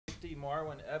safety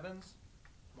Marwin Evans.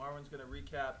 Marwin's going to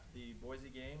recap the Boise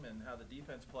game and how the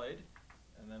defense played,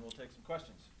 and then we'll take some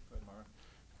questions. Go ahead,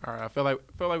 Marwin. All right, I feel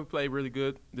like we played really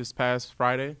good this past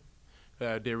Friday.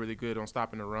 Did really good on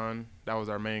stopping the run. That was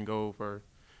our main goal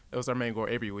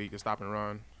every week, is stop and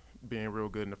run, being real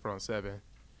good in the front seven,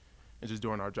 and just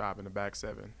doing our job in the back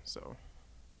seven. So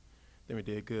then we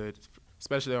did good,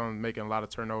 especially on making a lot of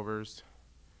turnovers,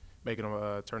 making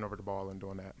them turn over the ball and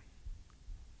doing that.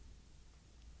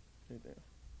 Anything?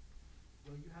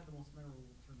 Well, you had the most memorable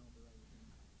turnover,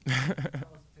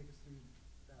 I would think. Take us through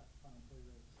that final play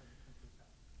there.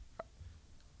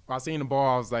 Well, I seen the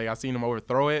ball. I seen him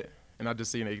overthrow it, and I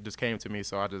just seen it. It just came to me,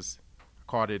 so I just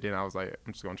caught it. And I was like,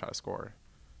 I'm just gonna try to score.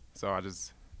 So I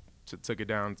just took it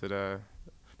down to the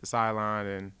sideline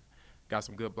and got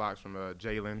some good blocks from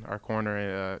Jalen, our corner,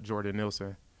 and Jordan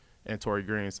Nilsson, and Torrey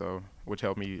Green, so which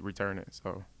helped me return it.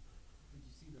 So. Did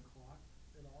you see the clock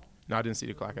at all? No, I didn't see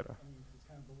the clock at all. I mean, it's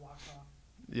kind of the walk off.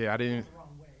 Yeah, I didn't. The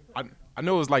wrong way, but, I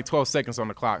knew it was like 12 seconds on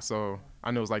the clock, so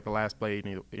I knew it was like the last play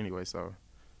anyway. So.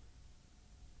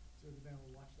 So have you been able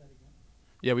to watch that again?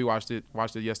 Yeah, we watched it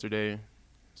yesterday.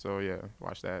 So yeah,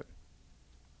 watched that.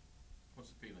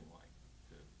 What's the feeling like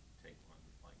to take one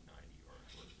like 90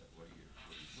 yards? What is that? What did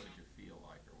you feel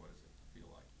like, or what does it feel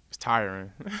like? It's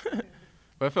tiring,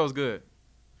 but it feels good.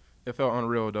 It felt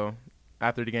unreal though.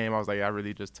 After the game, I was like, I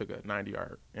really just took a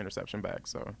 90-yard interception back.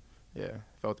 So yeah,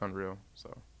 it felt unreal. So.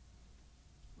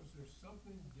 Was there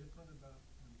something different about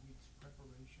the week's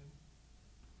preparation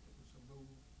that was a little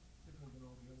different than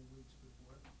all the other weeks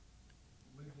before it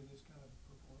led to this kind of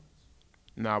performance?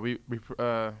 No, we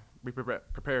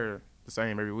prepare the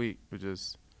same every week. We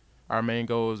just our main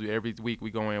goal is every week we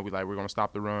go in. We're gonna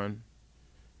stop the run,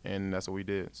 and that's what we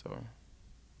did. So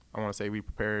I want to say we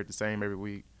prepared the same every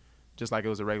week, just like it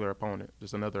was a regular opponent,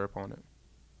 just another opponent.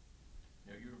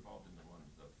 You know, you're involved in the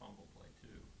fumble play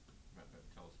too.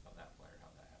 Tell us about that play or how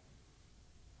that happened.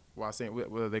 Well, I seen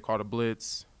what they call a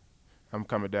blitz. I'm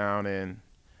coming down, and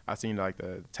I seen like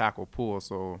the tackle pull,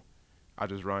 so I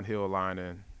just run hill line,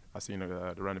 and I seen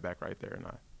the running back right there, and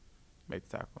I made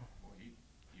the tackle. Well, you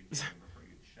gave him a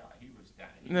pretty good shot. He was down.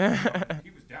 He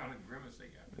was down and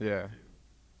grimacing after Yeah. that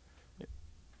too.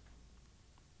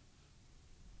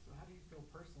 So how do you feel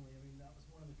personally? I mean, that was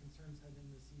one of the concerns heading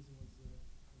into the season was the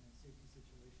safety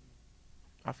situation.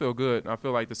 I feel good. I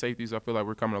feel like the safeties, I feel like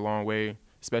we're coming a long way,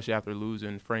 especially after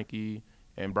losing Frankie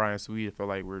and Brian Sweet. I feel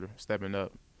like we're stepping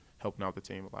up, helping out the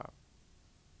team a lot.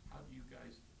 How do you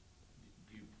guys?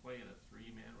 Do you play in a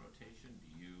three-man rotation? Do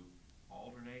you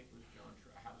alternate with John?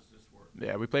 How does this work?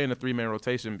 Yeah, we play in a three-man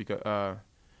rotation because a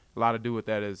lot to do with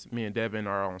that is me and Devin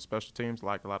are on special teams,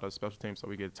 like a lot of special teams, so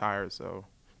we get tired. So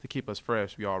to keep us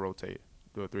fresh, we all rotate,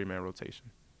 do a three-man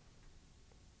rotation.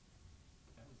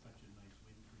 That was such a nice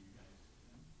win for you guys,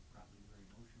 and probably a very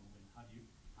emotional win. How do you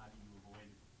avoid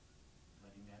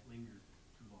letting that linger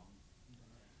too long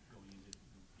going into the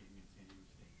game against San Diego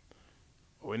State?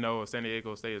 We know San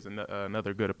Diego State is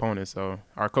another good opponent, so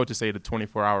our coaches say the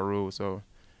 24-hour rule. So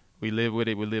we live with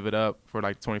it, we live it up for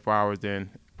like 24 hours, then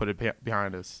put it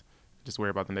behind us. Just worry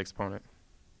about the next opponent.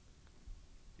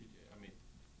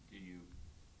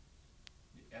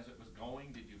 As it was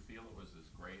going, did you feel it was as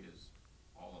great as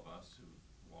all of us who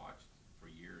watched for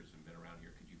years and been around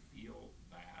here? Could you feel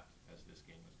that as this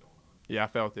game was going on? Yeah, I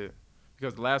felt it.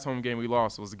 Because the last home game we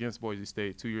lost was against Boise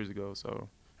State 2 years ago, so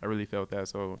I really felt that.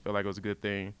 So I felt like it was a good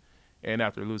thing. And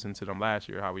after losing to them last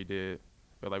year, how we did,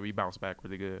 I felt like we bounced back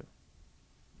really good.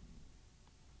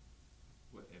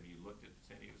 Have you looked at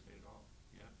San Diego State at all?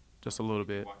 Yeah. Just a little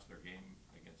Did you bit. watch their game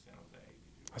against San Jose?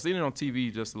 I seen it on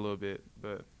TV just a little bit,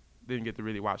 but didn't get to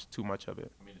really watch too much of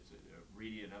it. I mean, it's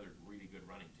another really good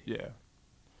running team. Yeah,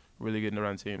 really good in the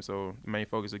run team. So the main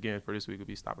focus again for this week would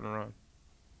be stopping the run.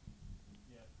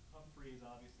 Yeah, Humphrey is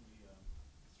obviously the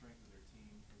strength of their team,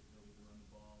 his ability to run the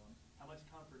ball. How much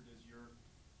comfort does your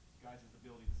guys'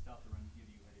 ability to stop the run give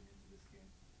you heading into this game?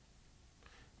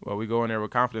 Well, we go in there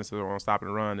with confidence that we're going to stop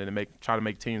and run, and try to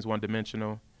make teams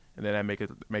one-dimensional, and then that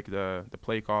make the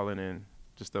play calling and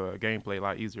just the gameplay a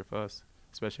lot easier for us,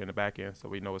 especially in the back end, so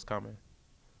we know it's coming.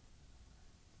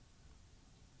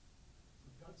 So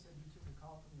Doug said you took a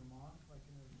call from your mom, like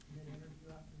in a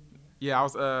mid-interview after the game. Yeah,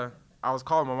 I was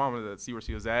calling my mom to see where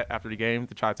she was at after the game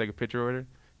to try to take a picture with her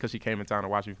because she came in town to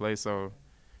watch me play. So,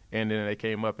 and then they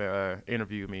came up and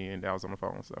interviewed me, and I was on the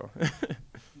phone. So. Had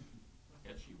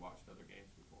she watched other games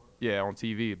before? Yeah, on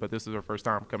TV, but this is her first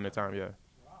time coming to town. Yeah.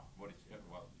 Wow.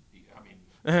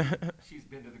 I mean, she's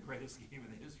been to the greatest game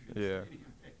in the history of the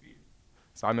stadium, maybe.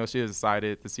 So I know she is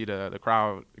excited to see the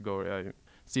crowd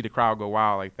go,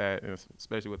 wild like that, and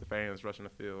especially with the fans rushing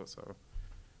the field. So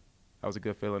that was a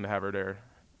good feeling to have her there.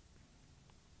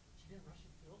 She didn't rush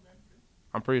your field then, too?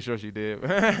 I'm pretty sure she did.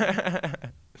 Anything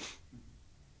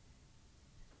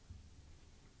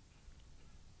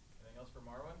else for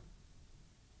Marwan?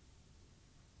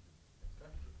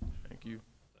 Okay. Thank you.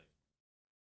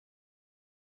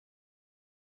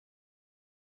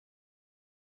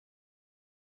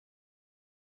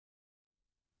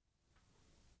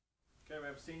 Okay, we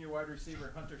have senior wide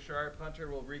receiver Hunter Sharp. Hunter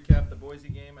will recap the Boise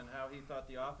game and how he thought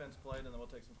the offense played, and then we'll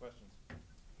take some questions.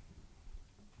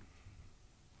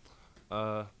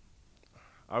 I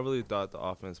really thought the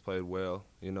offense played well.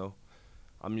 You know,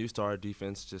 I'm used to our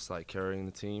defense just like carrying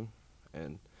the team,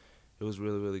 and it was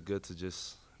really, really good to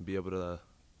just be able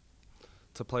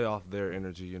to play off their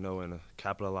energy, you know, and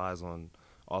capitalize on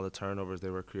all the turnovers they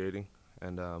were creating.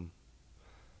 And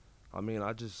I mean,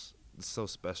 it's so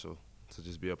special to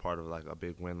just be a part of like a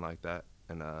big win like that.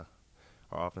 And our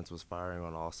offense was firing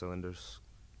on all cylinders.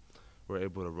 We're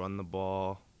able to run the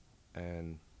ball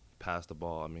and pass the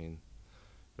ball, I mean,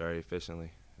 very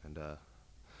efficiently. And I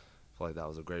feel like that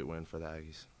was a great win for the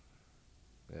Aggies.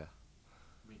 Yeah.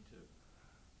 I mean,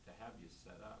 to have you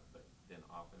set up, but then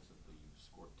offensively you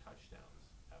scored touchdowns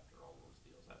after all those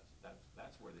deals.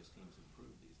 That's where this team's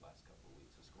improved these last couple of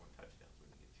weeks, is scoring touchdowns when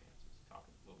they get chances. Talk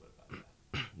a little bit about that.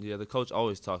 Yeah, the coach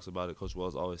always talks about it. Coach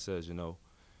Wells always says, you know,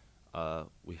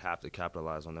 we have to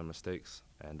capitalize on their mistakes,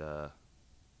 and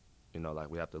you know, like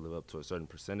we have to live up to a certain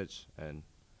percentage, and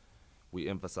we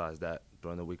emphasize that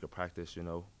during the week of practice. You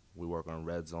know, we work on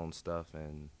red zone stuff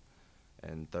and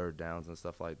third downs and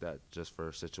stuff like that, just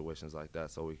for situations like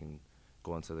that, so we can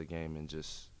go into the game and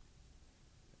just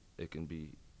it can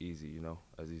be easy, you know,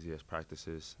 as easy as practice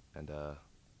is. And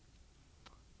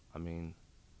I mean,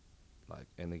 like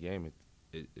in the game,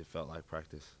 it felt like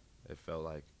practice. It felt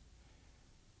like,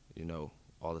 you know,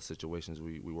 all the situations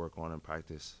we work on in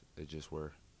practice, I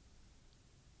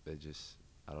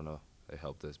don't know, they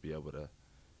helped us be able to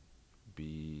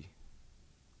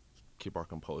keep our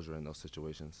composure in those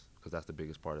situations, because that's the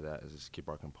biggest part of that, is just keep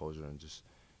our composure and just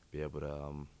be able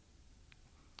to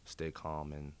stay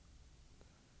calm and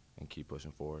keep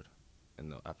pushing forward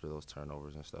and after those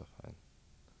turnovers and stuff. And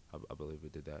I believe we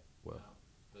did that well. Now,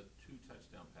 the 2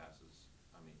 touchdown passes,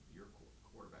 I mean, your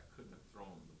quarterback couldn't have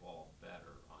thrown the ball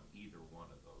better on either one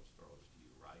of those throws to you,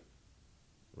 right?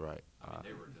 Right. I mean,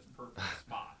 they were just perfect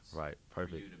spots Right, for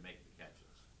perfect. you to make the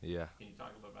catches. Yeah. Can you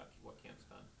talk a little about what Kent's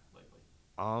done lately?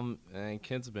 And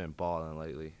Kent's been balling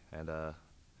lately, and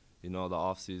you know, the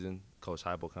off season, Coach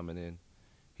Heupel coming in,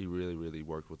 he really, really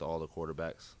worked with all the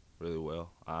quarterbacks really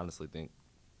well. I honestly think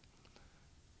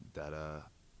that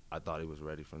I thought he was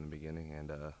ready from the beginning,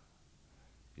 and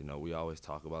you know, we always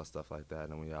talk about stuff like that,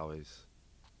 and we always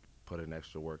put in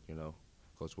extra work. You know,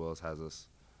 Coach Wells has us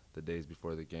the days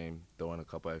before the game throwing a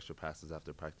couple extra passes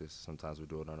after practice. Sometimes we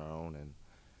do it on our own, and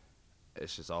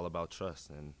it's just all about trust.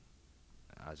 And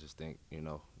I just think, you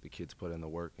know, the kids put in the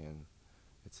work, and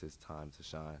it's his time to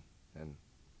shine, and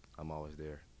I'm always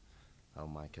there. I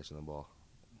don't mind catching the ball.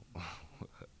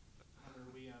 Hunter,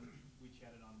 we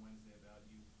chatted on Wednesday about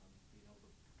you being able to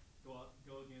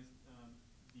go against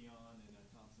Dion and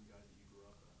Thompson, guys that you grew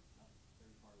up not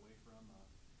very far away from.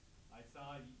 I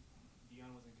saw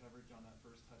Dion was in coverage on that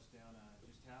first touchdown.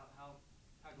 Just how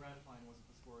gratifying was it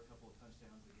to score a couple of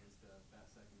touchdowns against that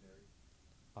secondary?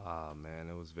 Man,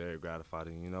 it was very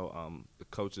gratifying. You know, the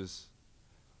coaches,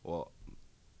 well,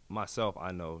 myself,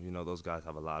 I know, you know, those guys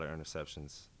have a lot of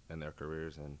interceptions in their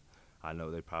careers, and I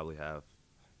know they probably have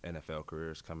NFL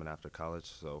careers coming after college.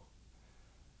 So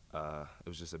it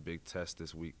was just a big test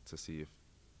this week to see if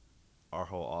our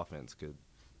whole offense could,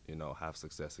 you know, have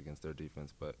success against their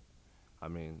defense. But, I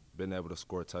mean, being able to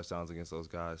score touchdowns against those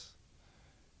guys,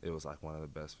 it was like one of the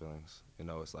best feelings. You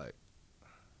know, it's like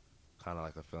kind of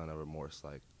like a feeling of remorse.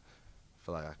 Like, I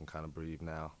feel like I can kind of breathe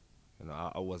now. You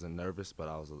know, I wasn't nervous, but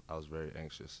I was very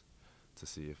anxious to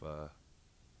see if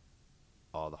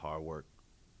all the hard work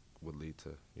would lead to,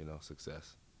 you know,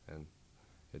 success. And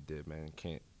it did, man.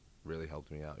 Kent really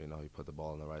helped me out. You know, he put the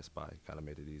ball in the right spot. He kind of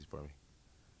made it easy for me.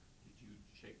 Did you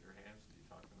shake their hands? Did you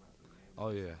talk to them after the game? Oh,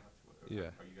 yeah.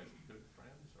 Yeah. Are you guys good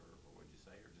friends, or what did you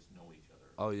say, or just know each other?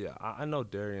 Oh, yeah. I know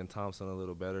Darian Thompson a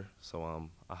little better, so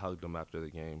I hugged him after the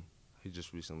game. He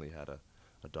just recently had a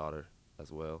daughter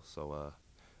as well, so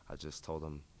I just told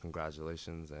him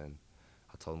congratulations, and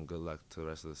I told him good luck to the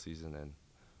rest of the season, and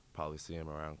probably see him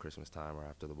around Christmas time or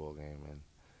after the bowl game. And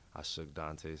I shook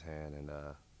Dante's hand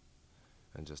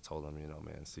and just told him, you know,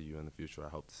 man, see you in the future. I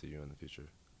hope to see you in the future.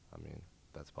 I mean,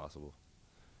 that's possible.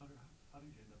 Hunter, how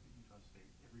did you end up at Utah State?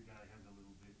 Every guy has a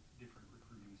little bit different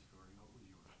recruiting story. What was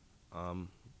yours?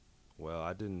 Well,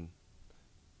 I didn't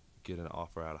get an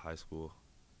offer out of high school.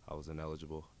 I was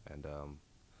ineligible, and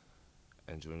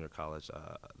in junior college,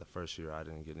 the first year I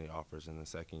didn't get any offers. In the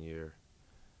second year,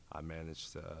 I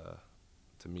managed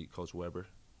to meet Coach Weber.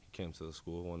 He came to the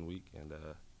school one week and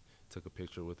took a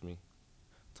picture with me.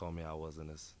 Told me I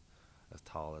wasn't as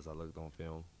tall as I looked on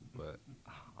film, but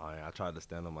I tried to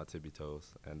stand on my tippy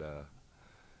toes, and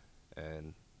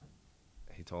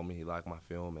he told me he liked my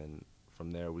film, and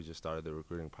from there we just started the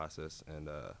recruiting process, and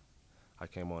I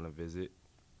came on a visit.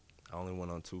 I only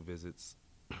went on 2 visits.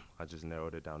 I just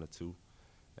narrowed it down to 2,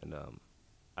 and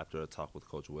after a talk with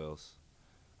Coach Wells,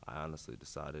 I honestly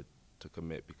decided to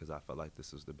commit because I felt like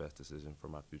this was the best decision for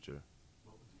my future.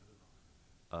 What was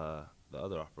the other offer? The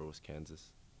other offer was Kansas.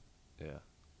 Yeah,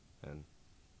 and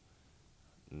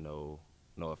no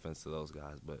offense to those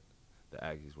guys, but the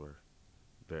Aggies were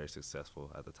very successful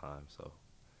at the time, so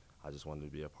I just wanted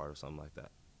to be a part of something like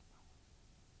that.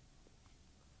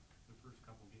 The first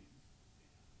couple games,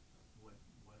 what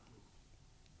was,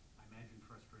 I imagine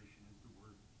frustration is the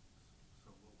word, so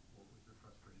what was the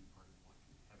frustrating part of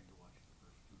having to watch the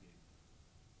first 2 games?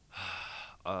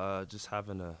 Just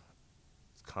having to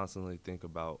constantly think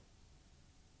about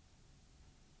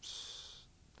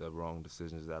the wrong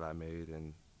decisions that I made,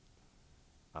 and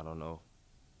I don't know,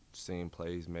 seeing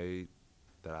plays made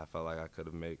that I felt like I could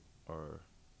have made, or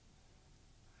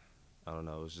I don't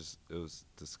know, it was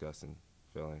disgusting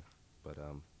feeling, but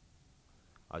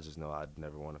I just know I'd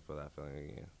never want to feel that feeling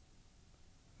again.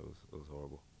 It was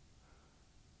horrible.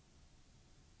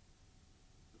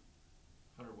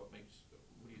 Hunter, what do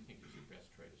you think is your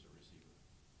best trait as a receiver?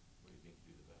 What do you think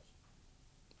you do the best?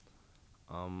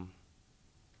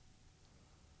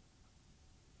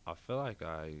 I feel like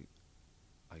I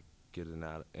get in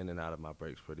and out of my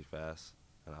breaks pretty fast,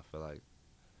 and I feel like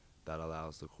that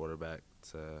allows the quarterback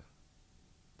to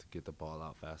get the ball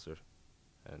out faster,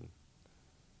 and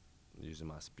using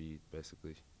my speed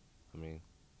basically. I mean,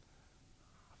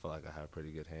 I feel like I have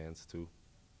pretty good hands too,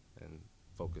 and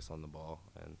focus on the ball,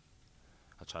 and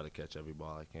I try to catch every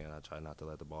ball I can. I try not to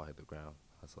let the ball hit the ground.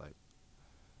 That's like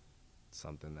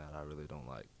something that I really don't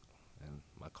like, and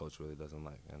my coach really doesn't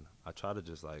like. And I try to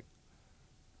just like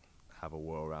have a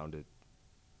well-rounded,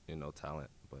 talent,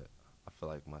 but I feel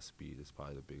like my speed is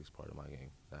probably the biggest part of my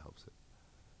game. That helps it.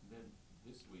 And then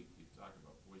this week you talked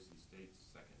about Boise State's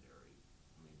secondary.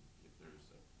 I mean, if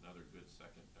there's another good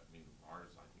second, I mean,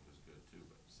 ours I think is good too,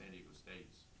 but San Diego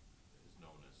State's is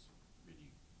known as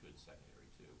really good secondary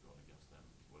too. Going against them,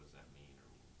 what does that mean,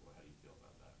 or how do you feel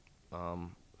about that? I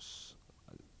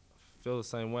feel the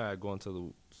same way. I go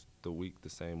into the week the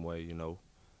same way, in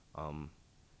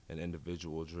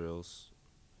individual drills.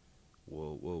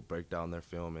 We'll break down their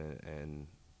film and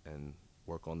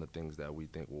work on the things that we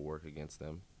think will work against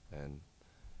them, and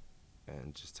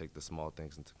just take the small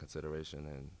things into consideration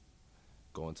and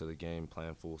go into the game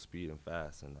playing full speed and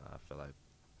fast. And I feel like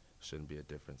shouldn't be a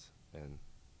difference in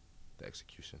the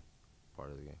execution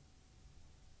part of the game.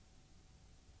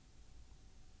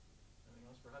 Anything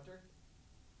else for Hunter?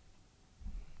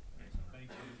 Thank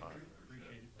you.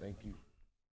 Appreciate it. Thank you.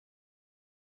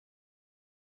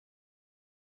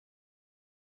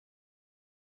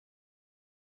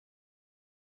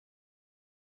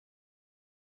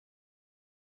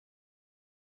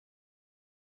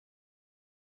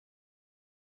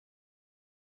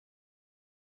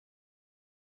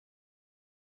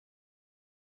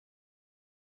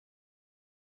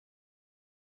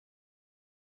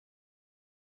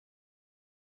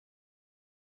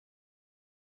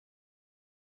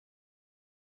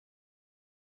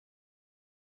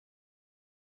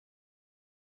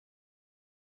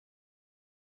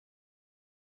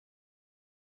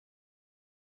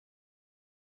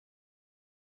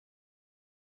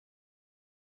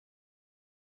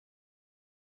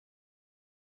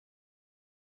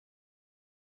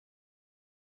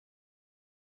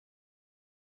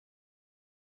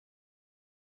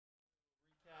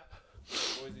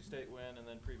 Recap Boise State win and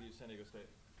then preview San Diego State.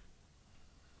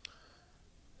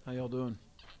 How y'all doing?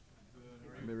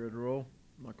 Good. Be ready to roll?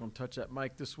 I'm not going to touch that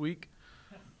mic this week.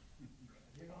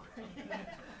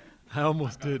 I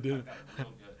almost did, didn't I?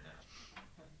 Real good now.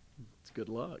 It's good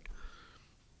luck.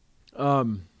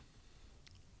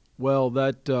 Well,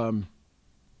 that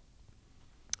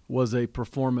was a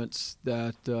performance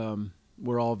that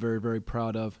we're all very, very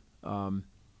proud of. A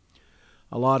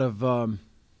lot of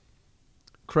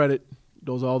credit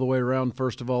goes all the way around.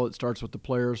 First of all, it starts with the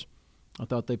players. I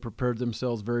thought they prepared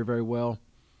themselves very, very well.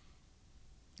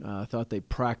 I thought they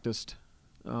practiced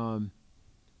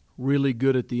really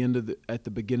good at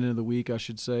the beginning of the week, I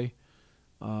should say.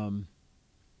 And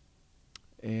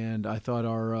I thought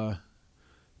our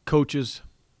coaches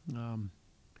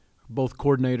both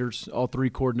coordinators, all three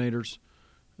coordinators,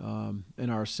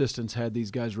 and our assistants had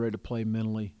these guys ready to play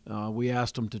mentally. We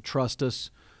asked them to trust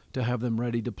us, to have them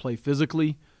ready to play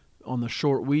physically on the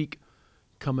short week,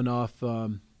 coming off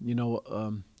a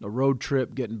road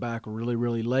trip, getting back really,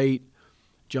 really late,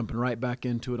 jumping right back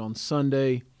into it on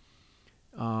Sunday,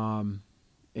 coming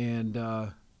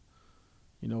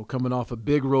off a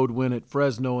big road win at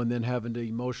Fresno and then having to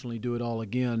emotionally do it all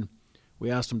again.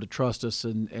 We asked them to trust us,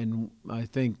 and I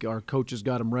think our coaches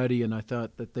got them ready, and I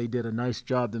thought that they did a nice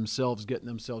job themselves getting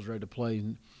themselves ready to play.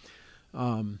 And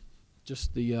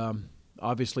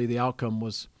obviously the outcome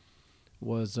was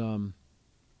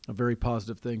a very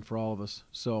positive thing for all of us.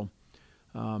 So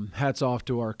hats off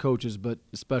to our coaches, but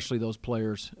especially those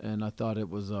players. And I thought it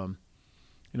was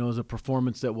it was a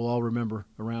performance that we'll all remember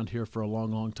around here for a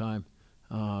long, long time.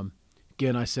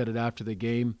 Again, I said it after the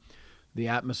game. The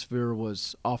atmosphere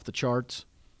was off the charts.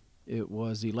 It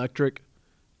was electric.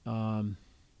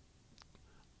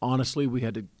 Honestly, we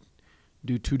had to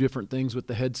do two different things with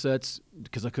the headsets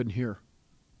because I couldn't hear.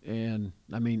 And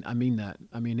I mean that.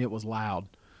 I mean, it was loud.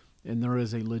 And there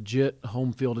is a legit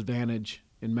home field advantage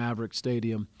in Maverick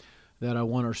Stadium that I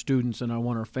want our students and I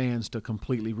want our fans to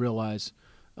completely realize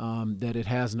that it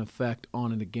has an effect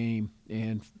on the game,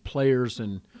 and players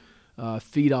and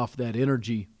feed off that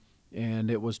energy.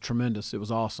 And it was tremendous. It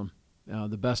was awesome.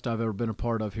 The best I've ever been a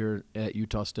part of here at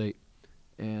Utah State.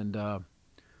 And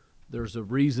there's a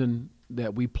reason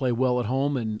that we play well at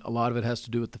home, and a lot of it has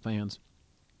to do with the fans.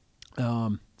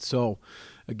 So,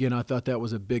 again, I thought that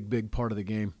was a big, big part of the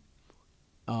game.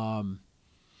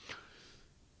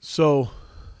 So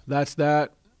that's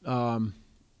that.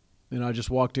 And I just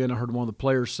walked in. I heard one of the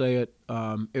players say it.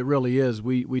 It really is.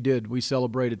 We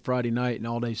celebrated Friday night and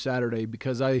all day Saturday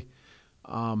because I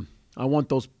want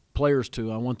those players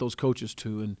to. I want those coaches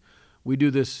to. And we do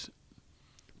this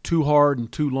too hard and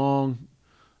too long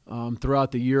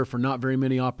throughout the year for not very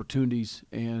many opportunities.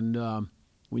 And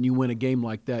when you win a game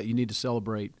like that, you need to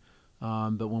celebrate.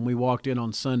 But when we walked in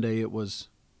on Sunday, it was,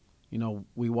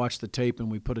 we watched the tape and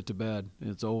we put it to bed, and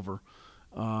it's over.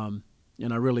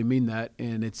 And I really mean that.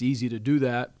 And it's easy to do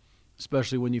that,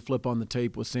 especially when you flip on the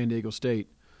tape with San Diego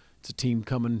State. It's a team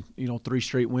coming, 3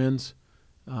 straight wins.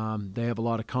 They have a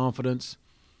lot of confidence.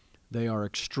 They are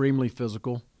extremely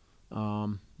physical.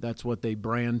 That's what they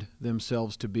brand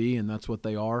themselves to be, and that's what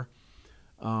they are.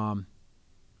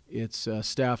 It's a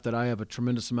staff that I have a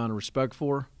tremendous amount of respect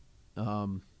for.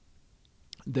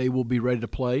 They will be ready to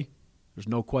play. There's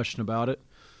no question about it.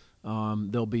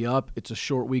 They'll be up. It's a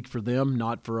short week for them,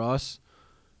 not for us.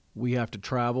 We have to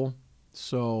travel.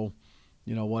 So,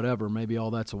 whatever. Maybe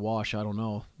all that's a wash. I don't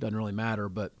know. Doesn't really matter.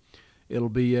 But it'll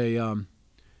be a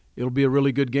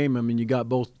really good game. I mean, you got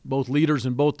both leaders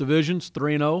in both divisions,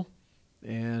 3-0,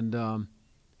 and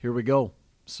here we go.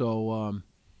 So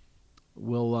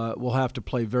we'll have to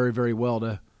play very, very well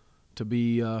to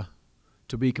be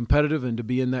competitive and to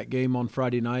be in that game on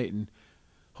Friday night. And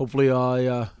hopefully,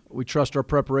 we trust our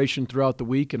preparation throughout the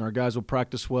week, and our guys will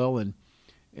practice well, and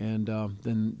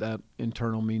then that in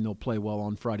turn will mean they'll play well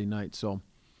on Friday night. So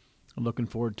I'm looking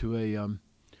forward to a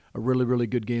really, really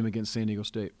good game against San Diego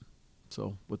State.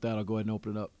 So with that, I'll go ahead and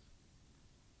open it up.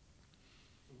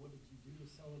 So what did you do to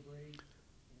celebrate? And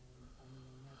the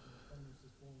thunder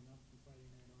is blowing up from Friday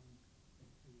night on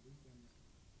through the weekend.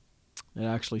 It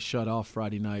actually shut off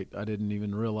Friday night. I didn't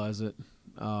even realize it.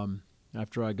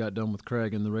 After I got done with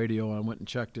Craig and the radio, I went and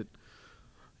checked it.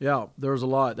 Yeah, there was a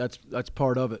lot. That's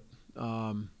part of it.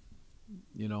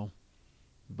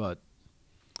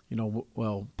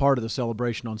 Well, part of the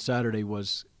celebration on Saturday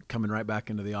was coming right back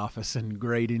into the office and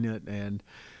grading it and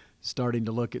starting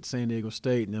to look at San Diego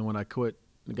State. And then when I quit,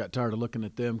 I got tired of looking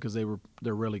at them because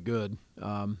they're really good.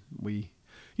 We,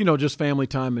 just family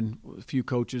time and a few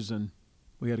coaches, and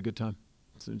we had a good time.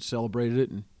 So celebrated it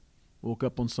and woke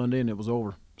up on Sunday and it was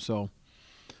over. So,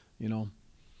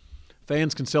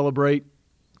 fans can celebrate,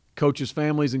 coaches'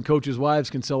 families and coaches' wives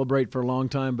can celebrate for a long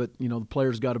time, but, the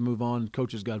players got to move on,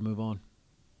 coaches got to move on.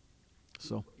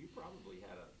 So. You probably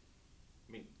had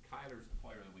Kyler's the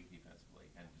player of the week defensively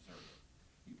and deserved it.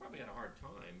 You probably had a hard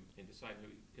time in deciding who,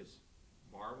 because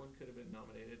Marwin could have been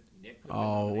nominated, Nick could have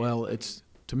been nominated. Well,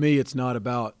 to me, it's not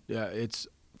about it's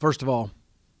first of all,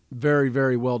 very,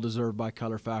 very well deserved by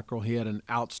Kyler Fackrell. He had an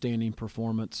outstanding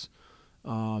performance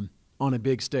on a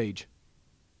big stage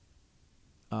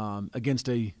against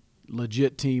a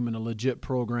legit team and a legit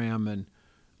program, and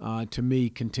to me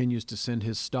continues to send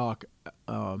his stock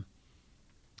out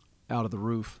of the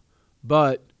roof.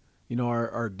 But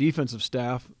our defensive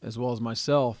staff as well as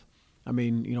myself,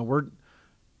 we're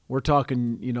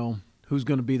talking who's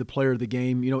going to be the player of the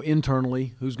game,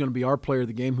 internally, who's going to be our player of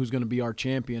the game, who's going to be our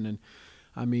champion. And,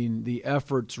 I mean, the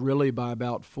efforts really by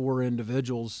about 4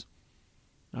 individuals.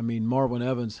 I mean, Marvin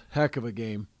Evans, heck of a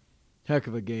game.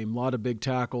 A lot of big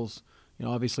tackles.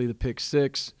 Obviously the pick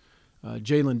 6.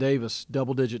 Jalen Davis,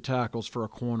 double-digit tackles for a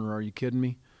corner. Are you kidding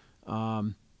me?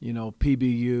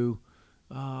 PBU,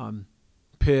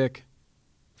 pick,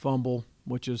 fumble,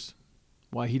 which is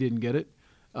why he didn't get it.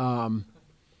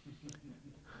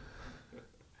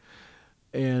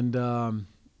 And then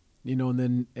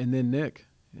Nick.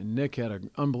 And Nick had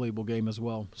an unbelievable game as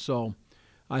well. So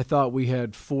I thought we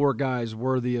had 4 guys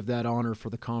worthy of that honor for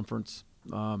the conference,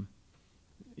 and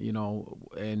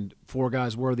 4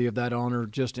 guys worthy of that honor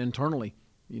just internally,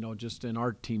 just in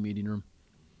our team meeting room.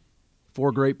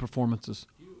 4 great performances.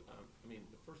 The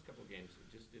first couple of games, it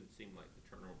just didn't seem like the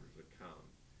turnovers would come.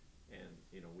 And,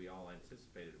 we all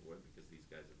anticipated it would because these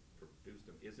guys have produced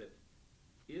them.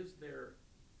 Is there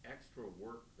extra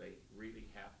work they really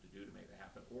have to do to make it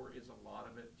happen? Or is a lot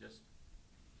of it just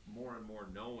more and more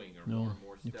knowing or more and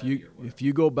more study or whatever? If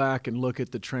you go back and look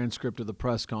at the transcript of the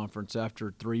press conference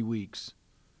after 3 weeks,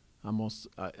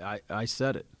 I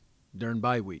said it during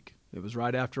bye week. It was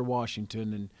right after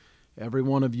Washington, and every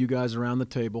one of you guys around the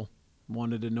table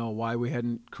wanted to know why we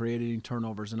hadn't created any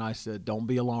turnovers, and I said, don't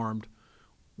be alarmed.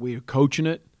 We're coaching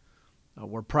it.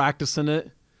 We're practicing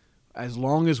it. As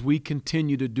long as we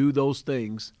continue to do those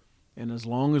things, and as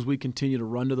long as we continue to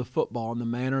run to the football in the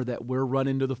manner that we're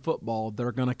running to the football,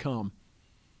 they're going to come.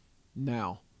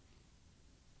 Now,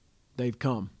 they've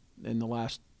come in the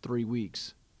last 3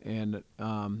 weeks, and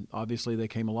obviously they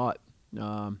came a lot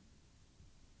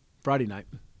Friday night.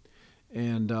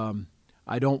 And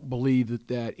I don't believe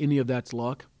that any of that's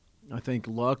luck. I think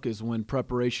luck is when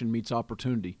preparation meets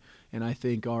opportunity. And I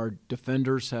think our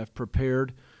defenders have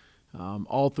prepared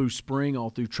all through spring, all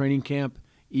through training camp,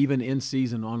 even in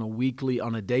season on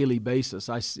a daily basis.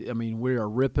 We are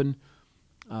ripping,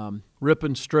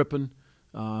 stripping,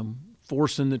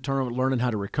 forcing the turnover, learning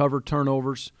how to recover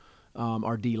turnovers.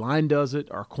 Our D-line does it.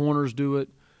 Our corners do it.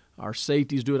 Our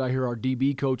safeties do it. I hear our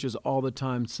DB coaches all the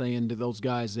time saying to those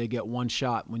guys, they get one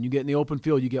shot. When you get in the open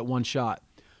field, you get one shot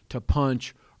to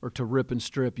punch or to rip and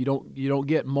strip. You don't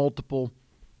get multiple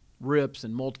rips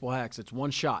and multiple hacks. It's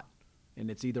one shot,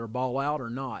 and it's either a ball out or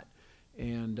not.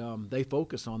 And they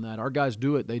focus on that. Our guys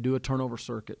do it. They do a turnover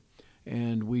circuit,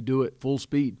 and we do it full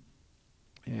speed.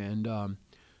 And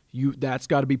that's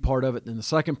got to be part of it. And the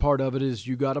second part of it is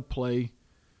you got to play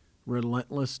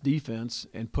relentless defense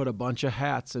and put a bunch of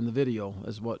hats in the video,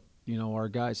 is what our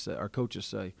guys say, our coaches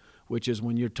say, which is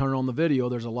when you turn on the video,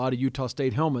 there's a lot of Utah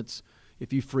State helmets.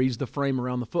 If you freeze the frame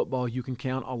around the football, you can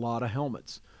count a lot of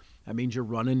helmets. That means you're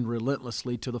running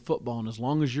relentlessly to the football, and as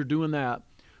long as you're doing that,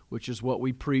 which is what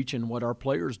we preach and what our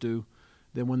players do,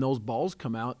 then when those balls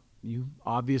come out,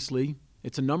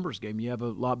 it's a numbers game. You have a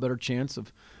lot better chance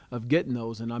of getting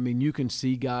those. And you can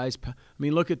see guys.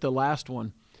 Look at the last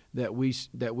one that we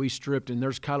stripped, and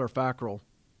there's Kyler Fackrell,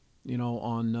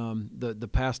 on the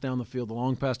pass down the field, the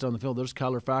long pass down the field. There's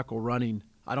Kyler Fackrell running.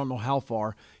 I don't know how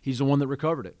far. He's the one that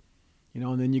recovered it,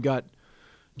 And then you got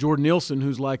Jordan Nielsen,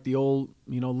 who's like the old,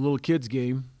 little kids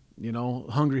game,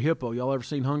 Hungry Hippo. Y'all ever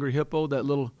seen Hungry Hippo?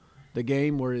 The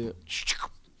game where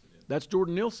that's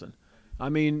Jordan Nielsen.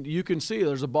 You can see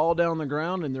there's a ball down the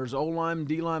ground, and there's O-line,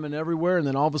 D-lineman everywhere, and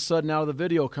then all of a sudden out of the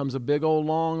video comes a big old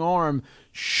long arm.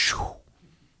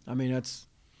 That's,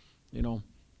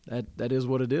 that is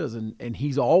what it is. And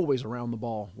he's always around the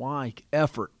ball. Why?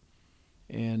 Effort.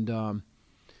 And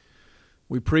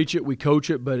we preach it, we coach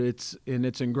it, but it's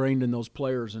ingrained in those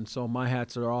players. And so my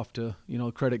hats are off to,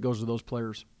 credit goes to those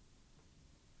players.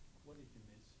 What did you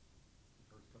miss the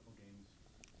first couple games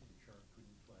when Sharp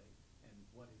couldn't play? And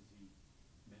what has he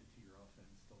meant to your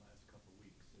offense the last couple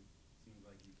weeks? It seems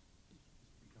like he's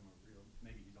become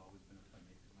maybe he's always been a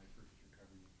playmaker when I first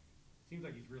recovered him. It seems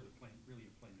like he's really a playmaker.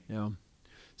 Yeah.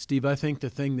 Steve, I think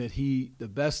the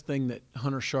best thing that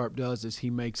Hunter Sharp does is he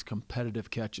makes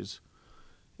competitive catches.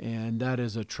 And that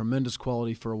is a tremendous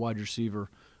quality for a wide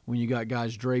receiver. When you got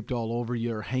guys draped all over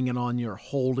you or hanging on you or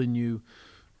holding you,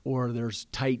 or there's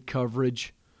tight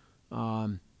coverage,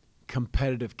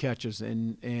 competitive catches.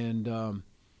 And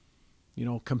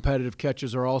competitive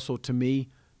catches are also, to me,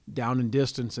 down in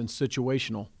distance and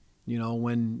situational.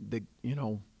 When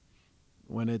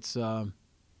it's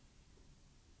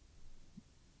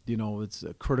it's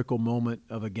a critical moment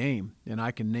of a game. And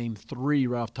I can name 3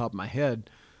 right off the top of my head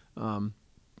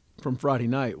from Friday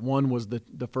night. One was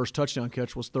the first touchdown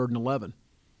catch was 3rd and 11,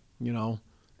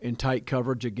 in tight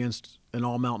coverage against an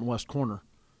all Mountain West corner.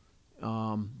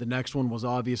 The next one was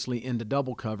obviously into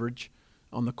double coverage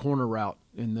on the corner route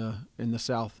in the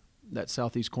south, that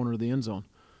southeast corner of the end zone.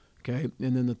 Okay,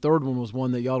 and then the third one was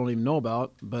one that y'all don't even know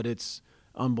about, but it's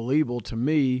unbelievable to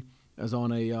me, as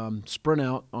on a sprint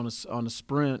out on a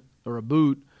sprint or a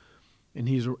boot, and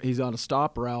he's on a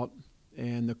stop route,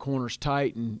 and the corner's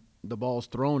tight, and the ball's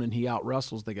thrown, and he out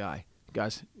wrestles the guy. The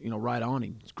guy's right on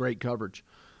him. It's great coverage.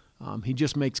 He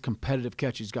just makes competitive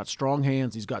catches. He's got strong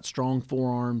hands. He's got strong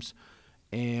forearms,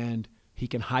 and he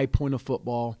can high point a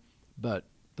football. But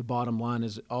the bottom line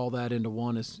is all that into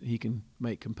one is he can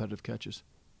make competitive catches.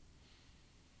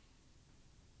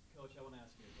 Coach, I want to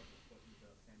ask you a couple of questions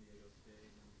about San Diego State.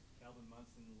 Calvin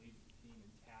Munson leads the team in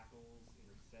tackles,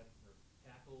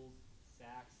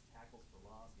 sacks, tackles for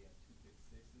loss. He has 2 pick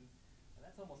sixes, and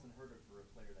that's almost unheard of for a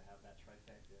player to have that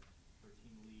trifecta for a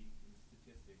team lead in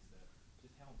statistics.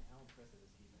 Just how impressive has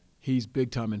he been? He's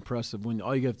big time impressive. When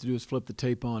all you have to do is flip the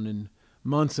tape on, and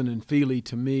Munson and Feely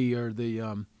to me are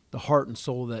the heart and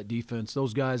soul of that defense.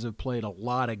 Those guys have played a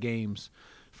lot of games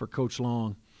for Coach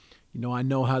Long. I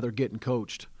know how they're getting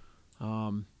coached.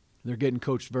 They're getting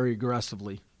coached very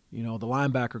aggressively. The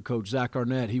linebacker coach, Zach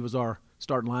Arnett, he was our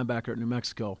starting linebacker at New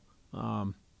Mexico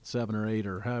 7 or 8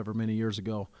 or however many years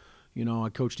ago. I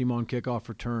coached him on kickoff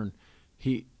return.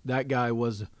 That guy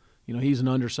was, he's an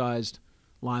undersized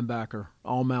linebacker,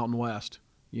 all Mountain West,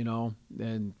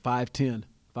 and 5'10",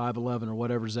 5'11", or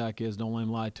whatever Zach is. Don't let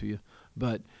him lie to you.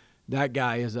 But that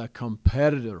guy is a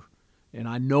competitor, and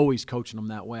I know he's coaching them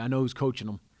that way. I know he's coaching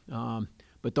them.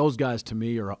 But those guys, to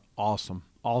me, are awesome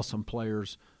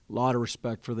players. A lot of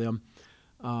respect for them.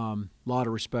 A lot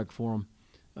of respect for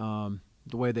them.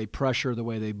 The way they pressure, the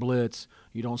way they blitz.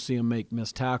 You don't see them make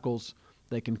missed tackles.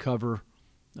 They can cover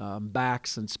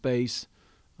backs and space.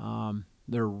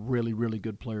 They're really, really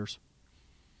good players.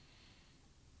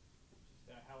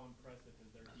 How impressive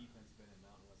has their defense been in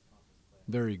Mountain West Conference play?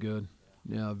 Very good.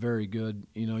 Yeah, very good.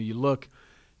 You look,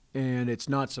 and it's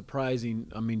not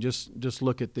surprising. I mean, just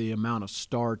look at the amount of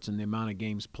starts and the amount of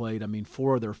games played. I mean,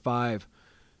 4 of their 5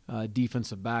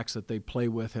 defensive backs that they play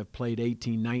with have played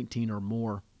 18, 19 or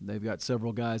more. They've got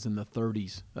several guys in the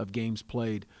 30s of games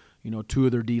played. 2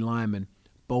 of their D linemen,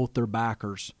 both their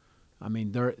backers. I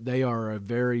mean, they are a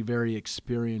very, very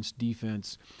experienced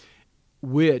defense,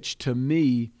 which to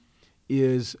me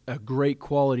is a great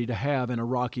quality to have in a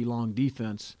Rocky Long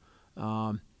defense.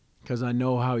 Because I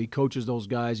know how he coaches those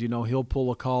guys. He'll pull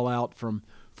a call out from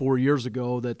 4 years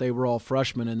ago that they were all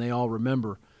freshmen and they all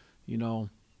remember,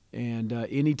 And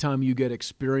anytime you get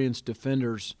experienced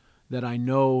defenders that I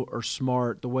know are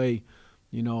smart, the way,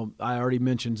 I already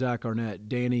mentioned Zach Arnett,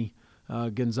 Danny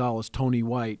Gonzalez, Tony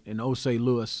White, and Osei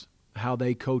Lewis, how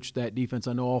they coach that defense.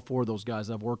 I know all 4 of those guys.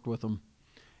 I've worked with them.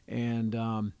 And,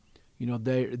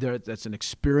 that's an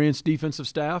experienced defensive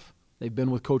staff. They've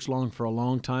been with Coach Long for a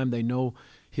long time. They know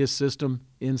his system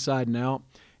inside and out.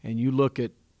 And you look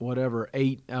at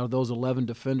 8 out of those 11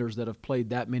 defenders that have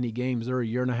played that many games, they're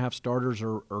 1.5 year starters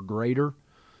or greater,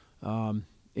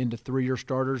 into 3-year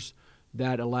starters.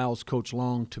 That allows Coach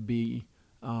Long to be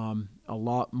a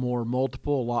lot more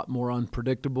multiple, a lot more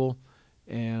unpredictable,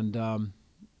 and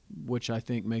which I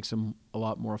think makes him a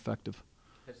lot more effective.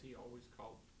 Has he always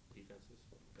called defenses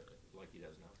like he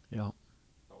does now? Yeah.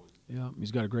 Always. Yeah,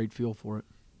 he's got a great feel for it.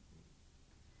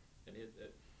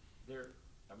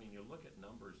 And you look at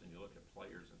numbers and you look at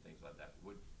players and things like that.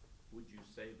 Would you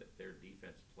say that their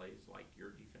defense plays like your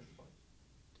defense plays,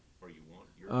 or you want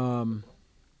your defense to play?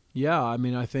 Yeah, I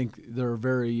mean, I think they're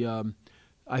very.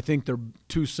 I think they're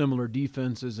 2 similar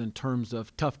defenses in terms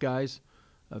of tough guys,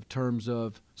 in terms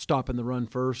of stopping the run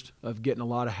first, of getting a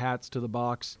lot of hats to the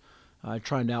box,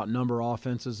 trying to outnumber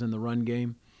offenses in the run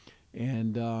game,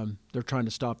 and they're trying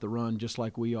to stop the run just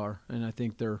like we are. And I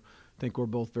think we're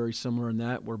both very similar in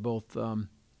that. We're both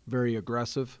very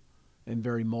aggressive and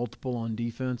very multiple on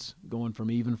defense, going from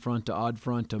even front to odd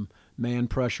front to man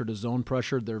pressure to zone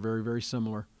pressure. They're very, very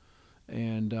similar.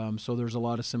 And so there's a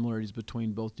lot of similarities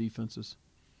between both defenses.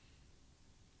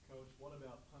 Coach, what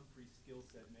about Humphrey's skill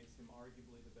set makes him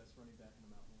arguably the best running back in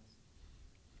the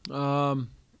Mountain West?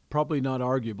 Probably not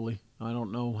arguably. I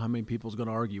don't know how many people's going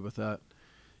to argue with that.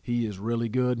 He is really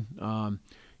good.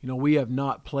 We have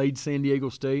not played San Diego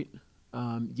State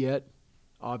yet,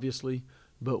 obviously,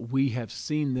 but we have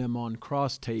seen them on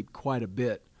cross tape quite a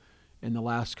bit in the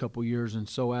last couple years. And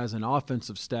so as an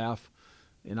offensive staff,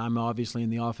 and I'm obviously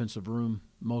in the offensive room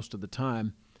most of the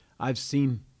time, I've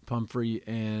seen Pumphrey,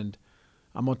 and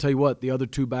I'm going to tell you what, the other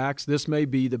 2 backs, this may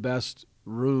be the best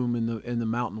room in the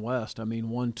Mountain West. I mean,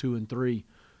 1, 2, and 3.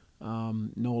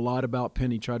 Know a lot about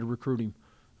Penny, tried to recruit him.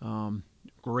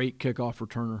 Great kickoff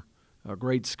returner, a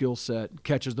great skill set,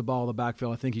 catches the ball in the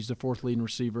backfield. I think he's the 4th leading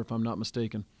receiver, if I'm not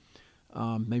mistaken.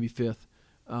 maybe fifth.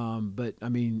 But I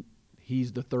mean,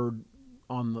 he's the third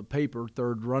on the paper,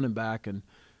 third running back, and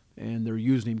they're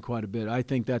using him quite a bit. I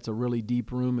think that's a really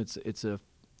deep room. It's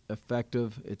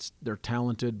effective. They're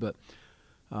talented, but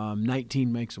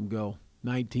 19 makes them go.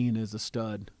 19 is a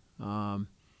stud.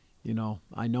 You know,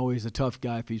 I know he's a tough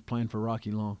guy if he's playing for Rocky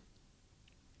Long.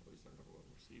 Well, he's their number one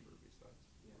receiver besides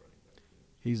the running back.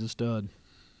 He's a stud.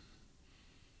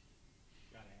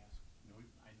 Gotta ask,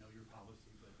 I know your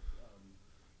policy, but,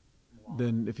 Moala-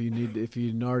 Then if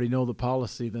you already know the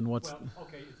policy, then what's Well,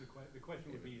 okay, the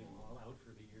question would be, is Moala out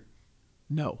for the year?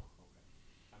 no, Okay.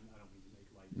 I don't mean to make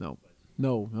light No. of it,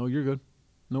 but. no, you're good.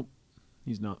 Nope,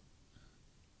 he's not.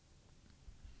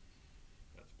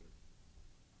 That's good.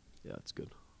 Yeah, it's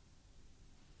good.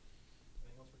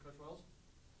 Anything else for Coach Wells?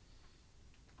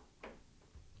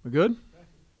 We're good.